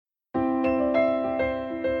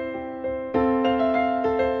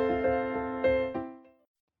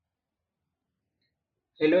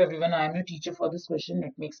Hello everyone, I am your teacher for this question.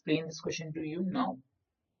 Let me explain this question to you now.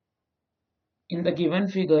 In the given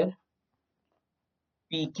figure,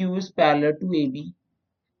 PQ is parallel to AB,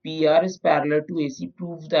 PR is parallel to AC,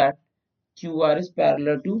 proves that QR is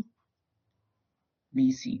parallel to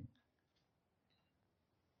BC.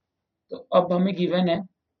 तो अब हमें given है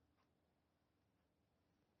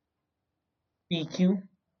PQ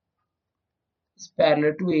is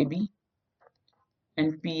parallel to AB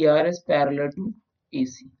and PR is parallel to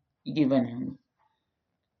AC. Given है हमें.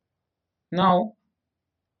 Now,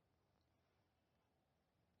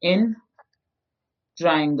 in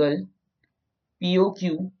triangle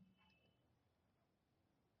POQ,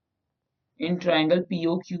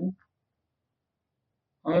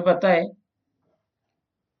 हमें पता है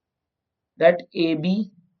that AB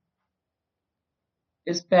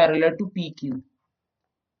is parallel to PQ.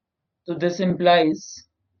 So this implies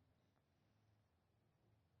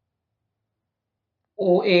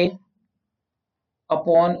OA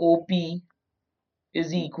upon OP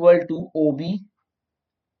is equal to OB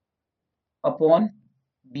upon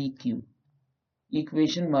BQ.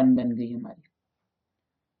 Equation 1 बन गई हमारी.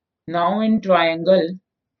 Now in triangle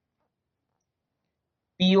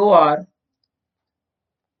POR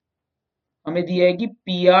हमें दिया है कि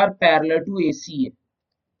PR parallel to AC है.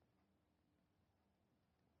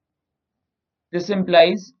 This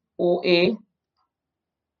implies OA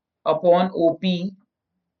upon OP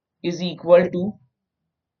is equal to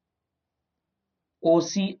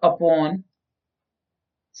OC upon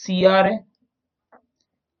CR है.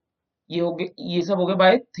 ये सब हो गया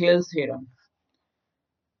by Thales theorem.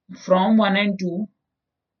 From 1 and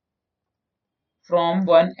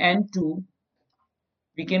 2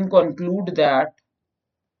 we can conclude that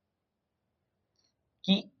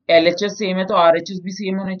कि LHS सेम है तो RHS भी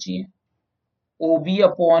सेम होने चाहिए. OB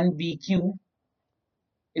upon BQ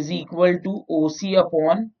is equal to OC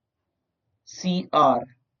upon CR.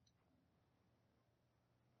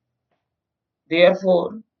 Therefore,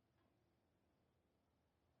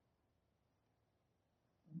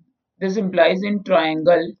 this implies in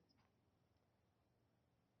triangle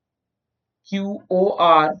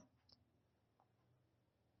QOR,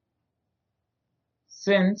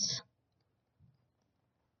 since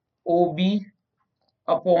OB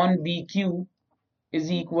upon BQ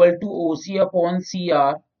is equal to OC upon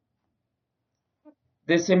CR,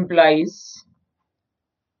 this implies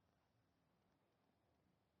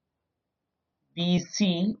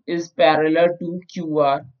BC is parallel to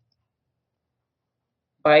QR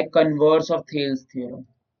by converse of Thales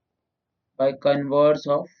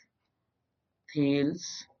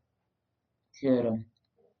theorem.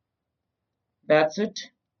 That's it.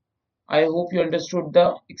 I hope you understood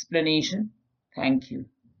the explanation. Thank you.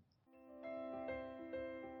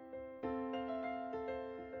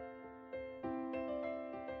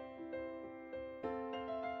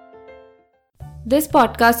 This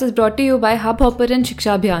podcast is brought to you by Hubhopper and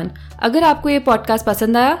Shiksha Abhiyan. अगर आपको ये podcast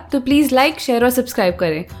पसंद आया तो please like, share और subscribe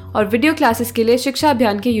करें और video classes के लिए शिक्षा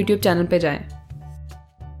अभियान के यूट्यूब चैनल पर जाएं.